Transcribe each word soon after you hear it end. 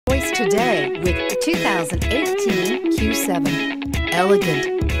today with the 2018 Q7.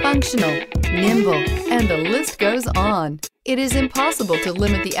 Elegant, functional, nimble, and the list goes on. It is impossible to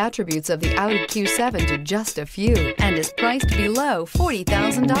limit the attributes of the Audi Q7 to just a few and is priced below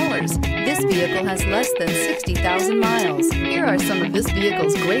 $40,000. This vehicle has less than 60,000 miles. Here are some of this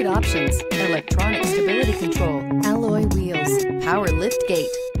vehicle's great options: electronic stability control, alloy wheels, power liftgate,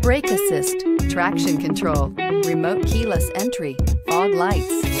 brake assist, traction control, remote keyless entry, fog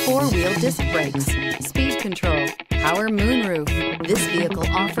lights, four-wheel disc brakes, speed control, power moonroof. This vehicle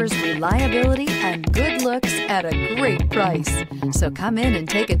offers reliability and good looks at a great price. So come in and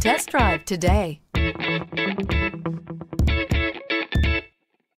take a test drive today.